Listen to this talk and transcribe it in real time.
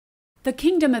The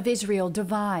kingdom of Israel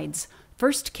divides.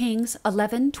 1 Kings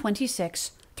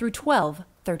 11:26 through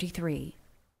 12:33.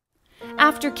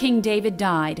 After King David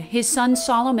died, his son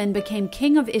Solomon became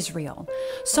king of Israel.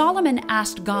 Solomon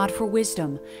asked God for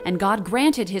wisdom, and God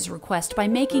granted his request by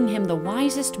making him the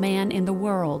wisest man in the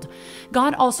world.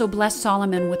 God also blessed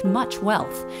Solomon with much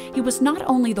wealth. He was not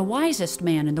only the wisest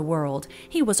man in the world,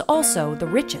 he was also the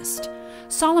richest.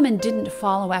 Solomon didn't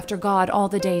follow after God all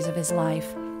the days of his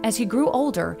life. As he grew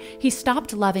older, he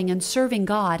stopped loving and serving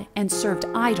God and served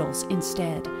idols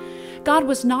instead. God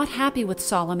was not happy with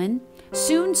Solomon.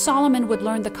 Soon Solomon would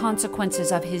learn the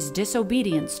consequences of his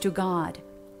disobedience to God.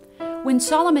 When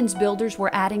Solomon's builders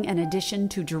were adding an addition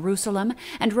to Jerusalem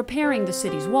and repairing the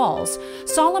city's walls,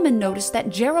 Solomon noticed that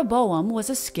Jeroboam was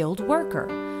a skilled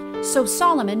worker. So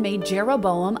Solomon made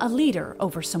Jeroboam a leader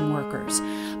over some workers.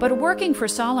 But working for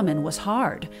Solomon was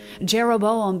hard.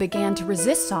 Jeroboam began to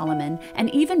resist Solomon and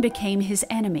even became his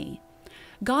enemy.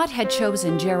 God had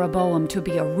chosen Jeroboam to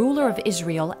be a ruler of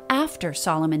Israel after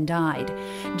Solomon died.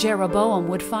 Jeroboam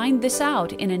would find this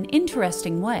out in an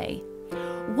interesting way.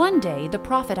 One day, the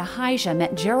prophet Ahijah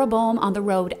met Jeroboam on the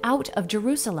road out of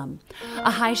Jerusalem.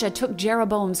 Ahijah took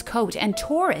Jeroboam's coat and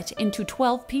tore it into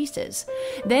 12 pieces.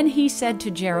 Then he said to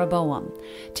Jeroboam,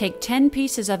 "Take 10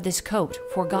 pieces of this coat,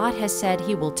 for God has said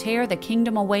he will tear the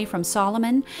kingdom away from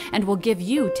Solomon and will give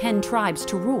you 10 tribes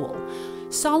to rule.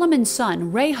 Solomon's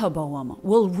son, Rehoboam,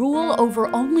 will rule over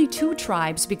only 2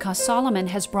 tribes because Solomon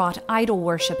has brought idol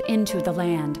worship into the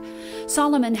land.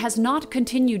 Solomon has not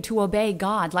continued to obey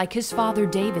God like his father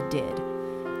David did."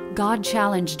 God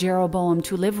challenged Jeroboam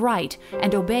to live right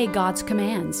and obey God's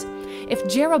commands. If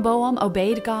Jeroboam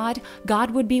obeyed God,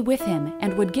 God would be with him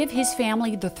and would give his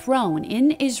family the throne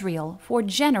in Israel for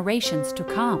generations to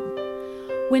come.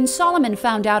 When Solomon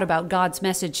found out about God's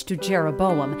message to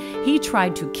Jeroboam, he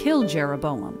tried to kill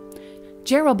Jeroboam.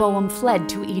 Jeroboam fled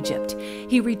to Egypt.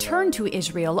 He returned to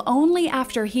Israel only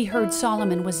after he heard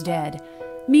Solomon was dead.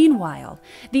 Meanwhile,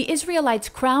 the Israelites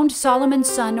crowned Solomon's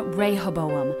son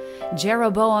Rehoboam.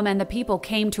 Jeroboam and the people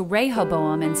came to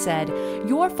Rehoboam and said,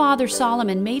 "Your father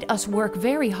Solomon made us work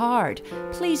very hard.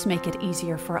 Please make it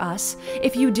easier for us.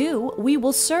 If you do, we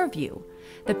will serve you."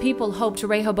 The people hoped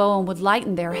Rehoboam would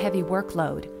lighten their heavy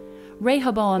workload.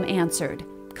 Rehoboam answered,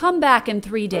 "Come back in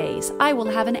 3 days. I will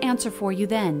have an answer for you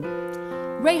then."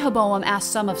 Rehoboam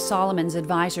asked some of Solomon's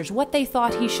advisers what they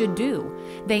thought he should do.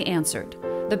 They answered,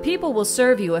 "The people will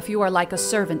serve you if you are like a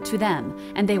servant to them,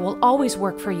 and they will always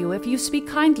work for you if you speak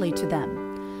kindly to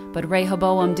them." But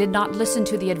Rehoboam did not listen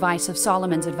to the advice of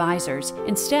Solomon's advisers.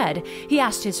 Instead, he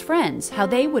asked his friends how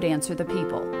they would answer the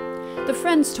people. The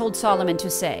friends told Solomon to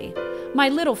say, "My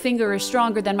little finger is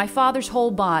stronger than my father's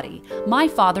whole body. My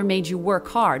father made you work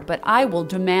hard, but I will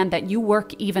demand that you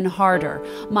work even harder.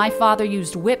 My father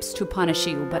used whips to punish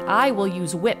you, but I will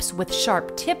use whips with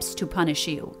sharp tips to punish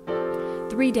you."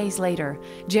 3 days later,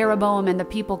 Jeroboam and the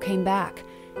people came back.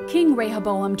 King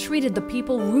Rehoboam treated the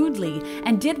people rudely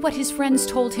and did what his friends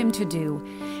told him to do.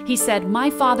 He said, "My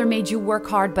father made you work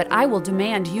hard, but I will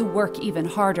demand you work even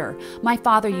harder. My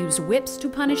father used whips to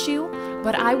punish you,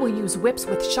 but I will use whips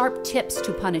with sharp tips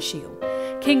to punish you."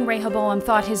 King Rehoboam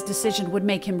thought his decision would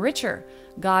make him richer.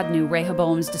 God knew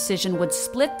Rehoboam's decision would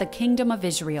split the kingdom of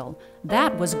Israel.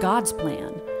 That was God's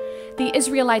plan. The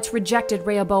Israelites rejected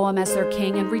Rehoboam as their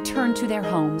king and returned to their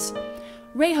homes.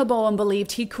 Rehoboam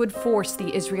believed he could force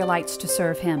the Israelites to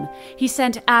serve him. He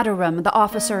sent Adoram, the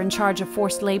officer in charge of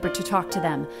forced labor, to talk to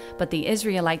them, but the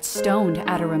Israelites stoned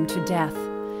Adoram to death.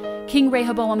 King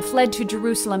Rehoboam fled to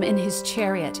Jerusalem in his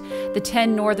chariot. The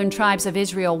 10 northern tribes of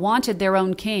Israel wanted their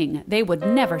own king. They would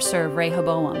never serve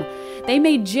Rehoboam. They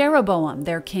made Jeroboam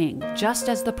their king, just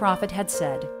as the prophet had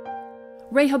said.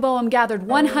 Rehoboam gathered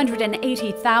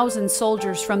 180,000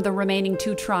 soldiers from the remaining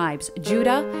 2 tribes,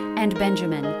 Judah and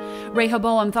Benjamin.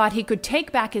 Rehoboam thought he could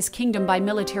take back his kingdom by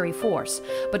military force,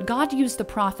 but God used the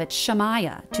prophet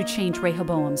Shemaiah to change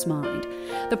Rehoboam's mind.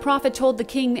 The prophet told the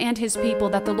king and his people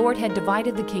that the Lord had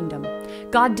divided the kingdom.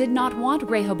 God did not want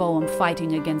Rehoboam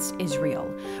fighting against Israel.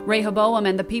 Rehoboam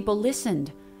and the people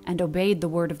listened and obeyed the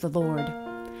word of the Lord.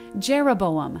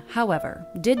 Jeroboam, however,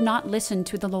 did not listen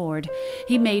to the Lord.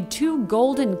 He made 2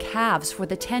 golden calves for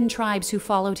the 10 tribes who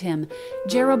followed him.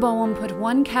 Jeroboam put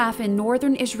 1 calf in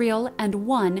northern Israel and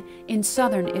 1 in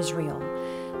southern Israel.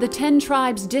 The 10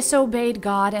 tribes disobeyed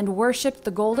God and worshipped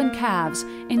the golden calves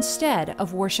instead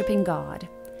of worshiping God.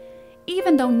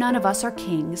 Even though none of us are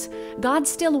kings, God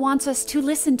still wants us to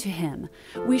listen to Him.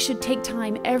 We should take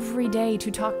time every day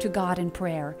to talk to God in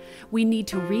prayer. We need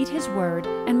to read His Word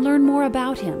and learn more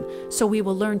about Him, so we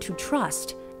will learn to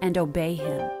trust and obey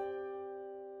Him.